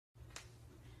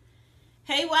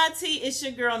Hey YT, it's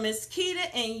your girl Miss Keita,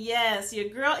 and yes, your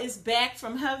girl is back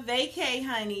from her vacay,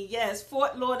 honey. Yes,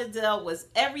 Fort Lauderdale was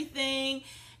everything,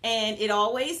 and it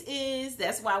always is.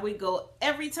 That's why we go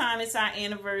every time it's our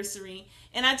anniversary,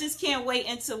 and I just can't wait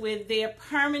until we're there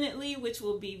permanently, which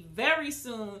will be very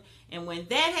soon. And when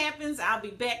that happens, I'll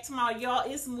be back tomorrow.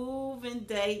 Y'all, it's moving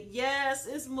day. Yes,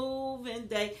 it's moving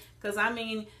day, because I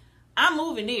mean, I'm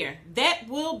moving there. That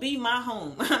will be my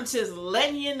home. I'm just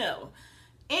letting you know.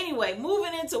 Anyway,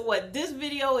 moving into what this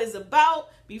video is about,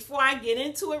 before I get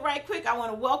into it right quick, I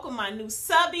want to welcome my new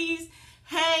subbies.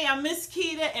 Hey, I'm Miss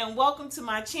Keita, and welcome to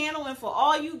my channel. And for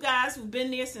all you guys who've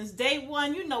been there since day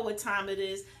one, you know what time it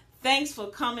is. Thanks for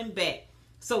coming back.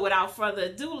 So without further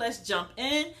ado, let's jump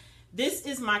in. This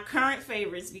is my current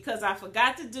favorites because I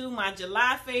forgot to do my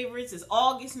July favorites. It's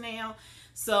August now.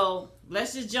 So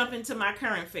let's just jump into my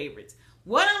current favorites.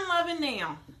 What I'm loving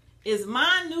now is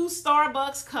my new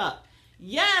Starbucks cup.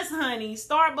 Yes, honey,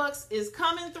 Starbucks is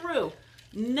coming through.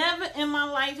 Never in my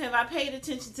life have I paid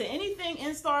attention to anything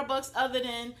in Starbucks other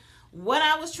than what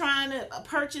I was trying to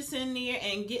purchase in there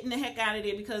and getting the heck out of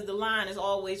there because the line is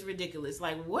always ridiculous.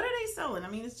 Like, what are they selling? I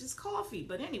mean, it's just coffee.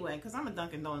 But anyway, because I'm a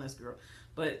Dunkin' Donuts girl.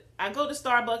 But I go to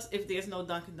Starbucks if there's no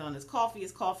Dunkin' Donuts. Coffee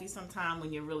is coffee sometime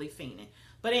when you're really fiending.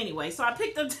 But anyway, so I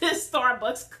picked up this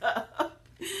Starbucks cup.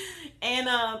 And,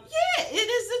 yeah, it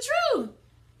is the truth.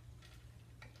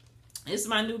 It's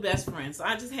my new best friend. So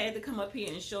I just had to come up here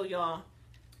and show y'all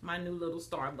my new little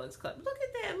Starbucks cup. Look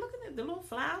at that. Look at the little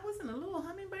flowers and the little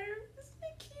hummingbird. Isn't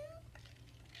that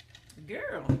cute?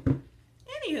 Girl.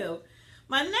 Anywho,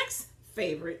 my next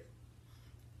favorite.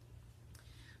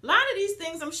 A lot of these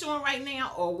things I'm showing right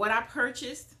now are what I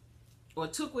purchased or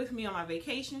took with me on my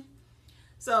vacation.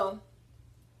 So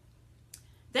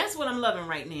that's what I'm loving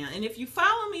right now. And if you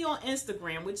follow me on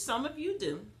Instagram, which some of you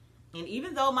do, and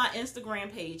even though my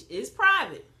Instagram page is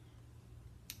private,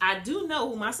 I do know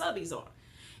who my subbies are.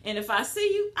 And if I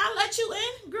see you, I let you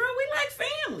in. Girl, we like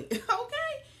family,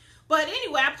 okay? But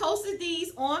anyway, I posted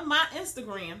these on my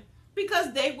Instagram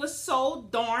because they were so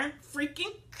darn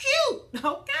freaking cute,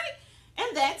 okay?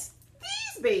 And that's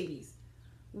these babies.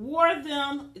 Wore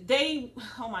them,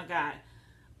 oh my God.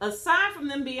 Aside from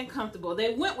them being comfortable,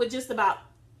 they went with just about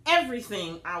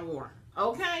everything I wore,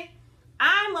 okay?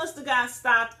 I must have got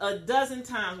stopped a dozen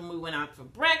times when we went out for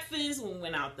breakfast, when we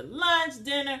went out to lunch,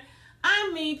 dinner.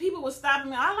 I mean, people were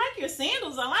stopping me. I like your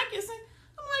sandals. I like your sandals.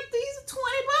 I'm like, these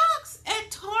are $20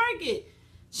 at Target.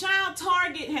 Child,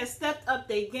 Target has stepped up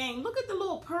their game. Look at the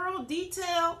little pearl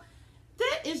detail.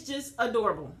 That is just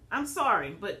adorable. I'm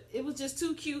sorry, but it was just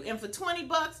too cute. And for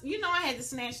 $20, you know I had to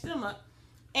snatch them up.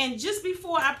 And just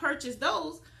before I purchased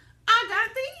those, I got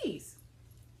these.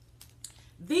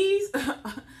 These...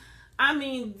 I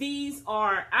mean, these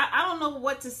are, I don't know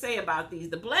what to say about these.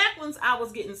 The black ones, I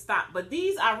was getting stopped. But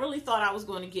these, I really thought I was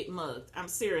going to get mugged. I'm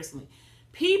seriously.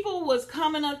 People was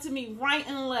coming up to me right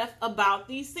and left about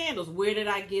these sandals. Where did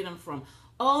I get them from?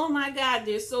 Oh, my God,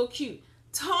 they're so cute.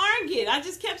 Target. I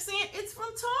just kept saying, it's from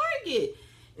Target.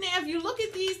 Now, if you look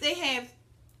at these, they have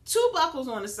 2 buckles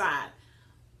on the side.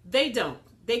 They don't.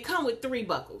 They come with 3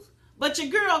 buckles. But your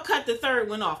girl cut the 3rd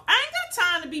one off. I ain't got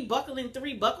time to be buckling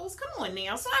 3 buckles. Come on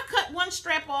now. So I cut 1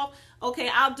 strap off. Okay,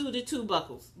 I'll do the 2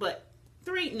 buckles. But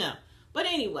 3, no. But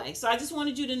anyway, so I just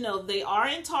wanted you to know they are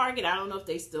in Target. I don't know if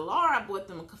they still are. I bought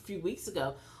them a few weeks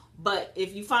ago. But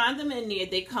if you find them in there,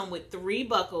 they come with 3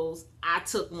 buckles. I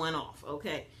took 1 off,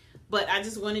 okay? But I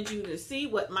just wanted you to see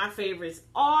what my favorites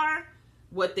are,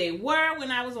 what they were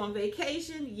when I was on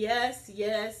vacation. Yes,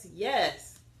 yes, yes.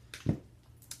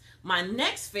 My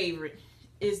next favorite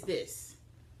is this.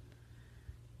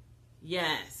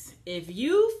 Yes, if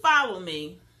you follow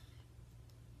me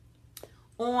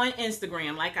on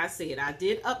Instagram, like I said, I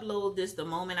did upload this the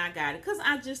moment I got it because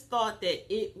I just thought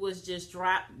that it was just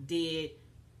drop dead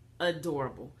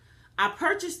adorable. I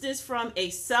purchased this from a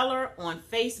seller on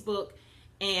Facebook,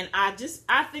 and I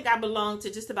think I belong to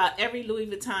just about every Louis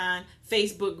Vuitton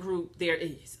Facebook group there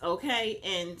is, okay?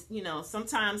 And, you know,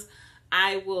 sometimes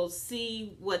I will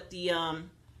see what the,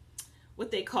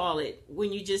 what they call it,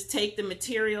 when you just take the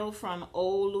material from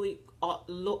old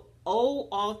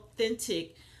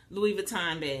authentic Louis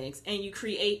Vuitton bags and you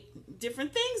create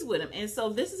different things with them. And so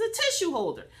this is a tissue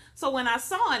holder. So when I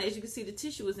saw it, as you can see, the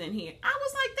tissue was in here. I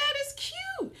was like, that is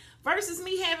cute. Versus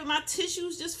me having my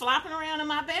tissues just flopping around in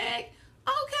my bag.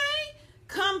 Okay,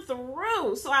 come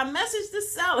through. So I messaged the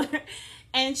seller.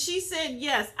 And she said,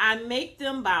 yes, I make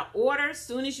them by order. As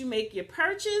soon as you make your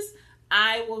purchase,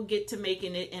 I will get to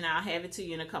making it and I'll have it to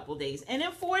you in a couple days. And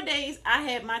in 4 days, I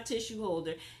had my tissue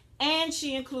holder and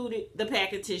she included the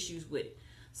pack of tissues with it.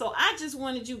 So So I just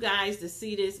wanted you guys to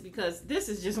see this because this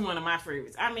is just one of my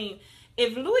favorites. I mean,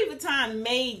 if Louis Vuitton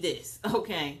made this,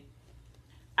 okay,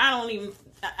 I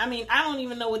don't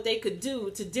even know what they could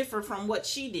do to differ from what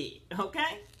she did,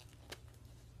 okay?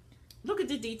 Look at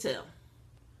the detail.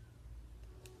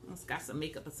 It's got some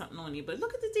makeup or something on here, but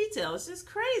look at the detail. It's just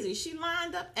crazy. She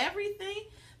lined up everything.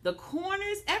 The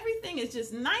corners, everything is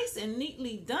just nice and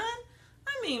neatly done.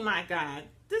 I mean, my God,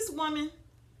 this woman,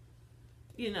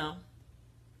 you know,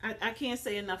 I can't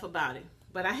say enough about it.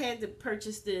 But I had to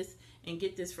purchase this and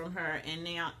get this from her. And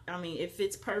now, I mean, it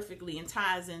fits perfectly and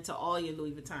ties into all your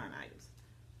Louis Vuitton items.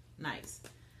 Nice.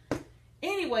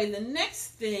 Anyway, the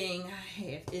next thing I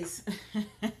have is,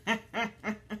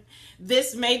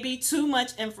 this may be too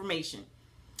much information.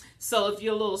 So if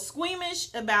you're a little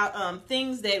squeamish about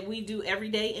things that we do every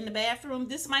day in the bathroom,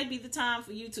 this might be the time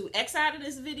for you to X out of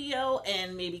this video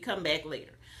and maybe come back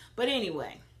later. But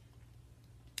anyway,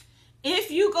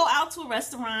 if you go out to a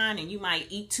restaurant and you might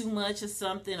eat too much or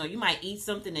something, or you might eat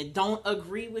something that don't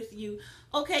agree with you,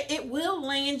 okay, it will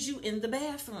land you in the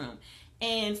bathroom.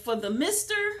 And for the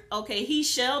mister, okay, he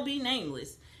shall be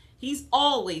nameless. He's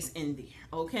always in there,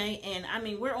 okay? And I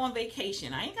mean, we're on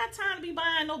vacation. I ain't got time to be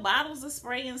buying no bottles of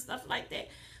spray and stuff like that.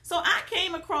 So I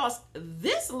came across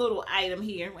this little item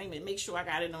here. Wait a minute, make sure I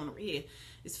got it on here.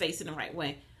 It's facing the right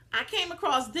way. I came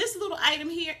across this little item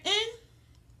here in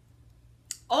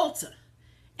Ulta. And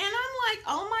I'm like,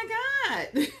 oh my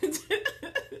God.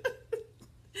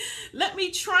 Let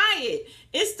me try it.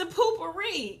 It's the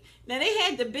Poo-Pourri. Now, they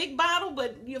had the big bottle,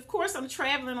 but of course, I'm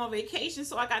traveling on vacation,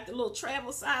 so I got the little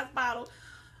travel size bottle.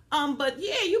 But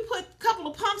yeah, you put a couple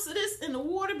of pumps of this in the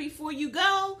water before you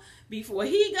go, before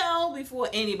he go, before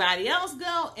anybody else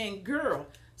go, and girl,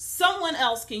 someone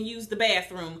else can use the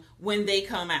bathroom when they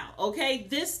come out, okay?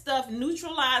 This stuff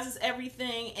neutralizes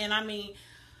everything, and I mean,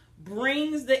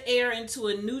 brings the air into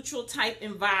a neutral type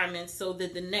environment so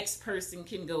that the next person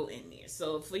can go in there.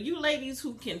 So for you ladies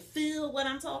who can feel what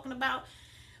I'm talking about,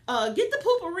 get the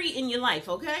Poo-Pourri in your life,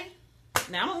 okay?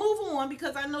 Now I'm gonna move on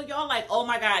because I know y'all like, oh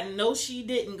my God, no, she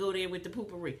didn't go there with the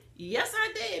Poo-Pourri. Yes,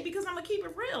 I did, because I'm gonna keep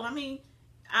it real. I mean,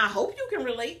 I hope you can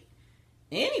relate.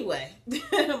 Anyway,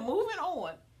 moving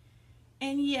on.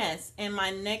 And yes, and my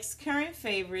next current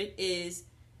favorite is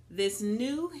this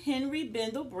new Henry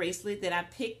Bendel bracelet that I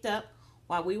picked up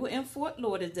while we were in Fort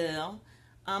Lauderdale.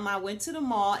 I went to the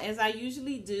mall, as I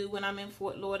usually do when I'm in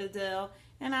Fort Lauderdale,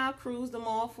 and I'll cruise the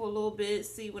mall for a little bit,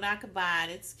 see what I could buy.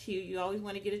 It's cute. You always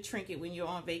want to get a trinket when you're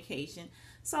on vacation.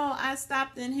 So I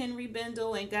stopped in Henry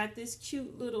Bendel and got this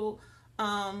cute little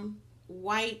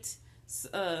white,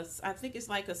 I think it's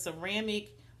like a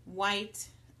ceramic white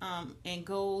and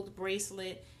gold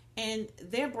bracelet. And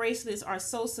their bracelets are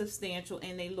so substantial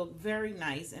and they look very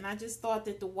nice. And I just thought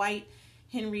that the white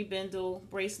Henry Bendel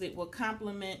bracelet would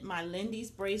complement my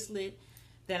Lindy's bracelet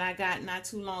that I got not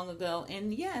too long ago.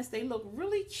 And yes, they look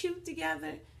really cute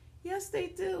together. Yes, they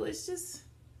do. It's just,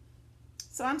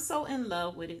 so I'm so in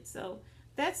love with it. So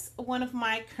that's one of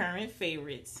my current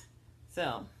favorites.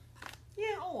 So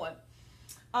yeah,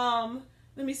 on.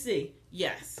 Let me see.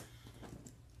 Yes.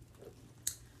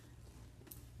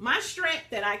 My strap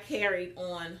that I carried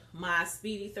on my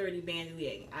Speedy 30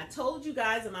 bandolier. I told you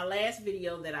guys in my last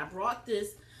video that I brought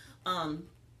this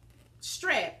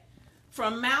strap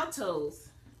from Maltose.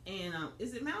 And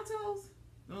is it Maltose?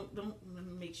 Don't let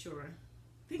me make sure.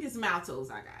 I think it's Maltose.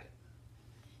 I got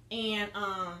it. And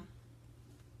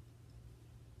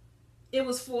it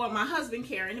was for my husband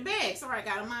carrying the bag. Sorry, I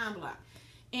got a mind block.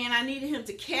 And I needed him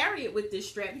to carry it with this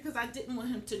strap because I didn't want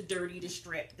him to dirty the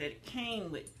strap that it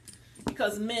came with.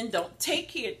 Because men don't take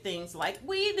care of things like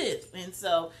we do. And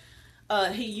so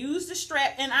he used the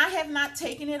strap, and I have not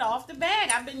taken it off the bag.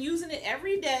 I've been using it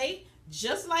every day,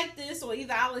 just like this, or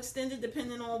either I'll extend it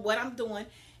depending on what I'm doing.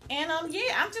 And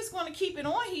yeah, I'm just going to keep it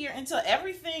on here until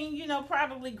everything, you know,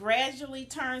 probably gradually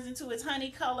turns into its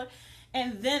honey color.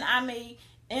 And then I may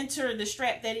enter the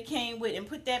strap that it came with and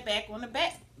put that back on the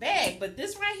bag. But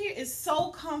this right here is so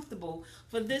comfortable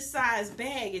for this size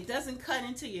bag. It doesn't cut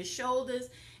into your shoulders.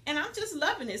 And I'm just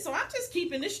loving it. So I'm just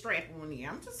keeping this strap on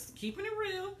here. I'm just keeping it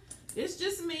real. It's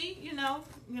just me, you know,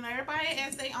 everybody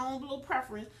has their own little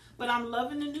preference. But I'm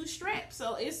loving the new strap.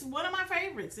 So it's one of my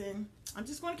favorites. And I'm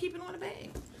just going to keep it on the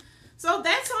bag. So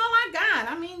that's all I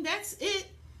got. I mean, that's it.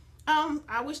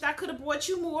 I wished I could have brought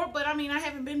you more. But, I mean, I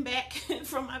haven't been back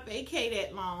from my vacay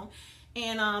that long.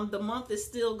 And the month is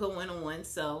still going on,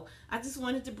 so I just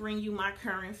wanted to bring you my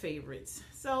current favorites.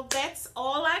 So that's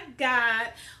all I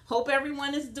got. Hope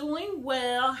everyone is doing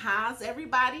well. How's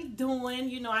everybody doing?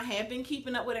 You know, I have been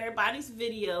keeping up with everybody's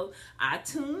video. I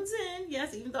tunes in.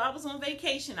 Yes, even though I was on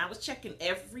vacation, I was checking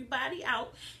everybody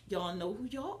out. Y'all know who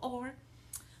y'all are.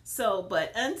 So,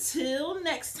 but until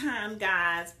next time,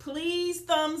 guys, please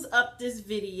thumbs up this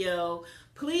video.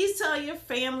 Please tell your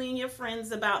family and your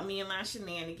friends about me and my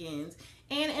shenanigans.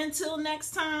 And until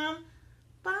next time,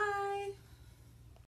 bye.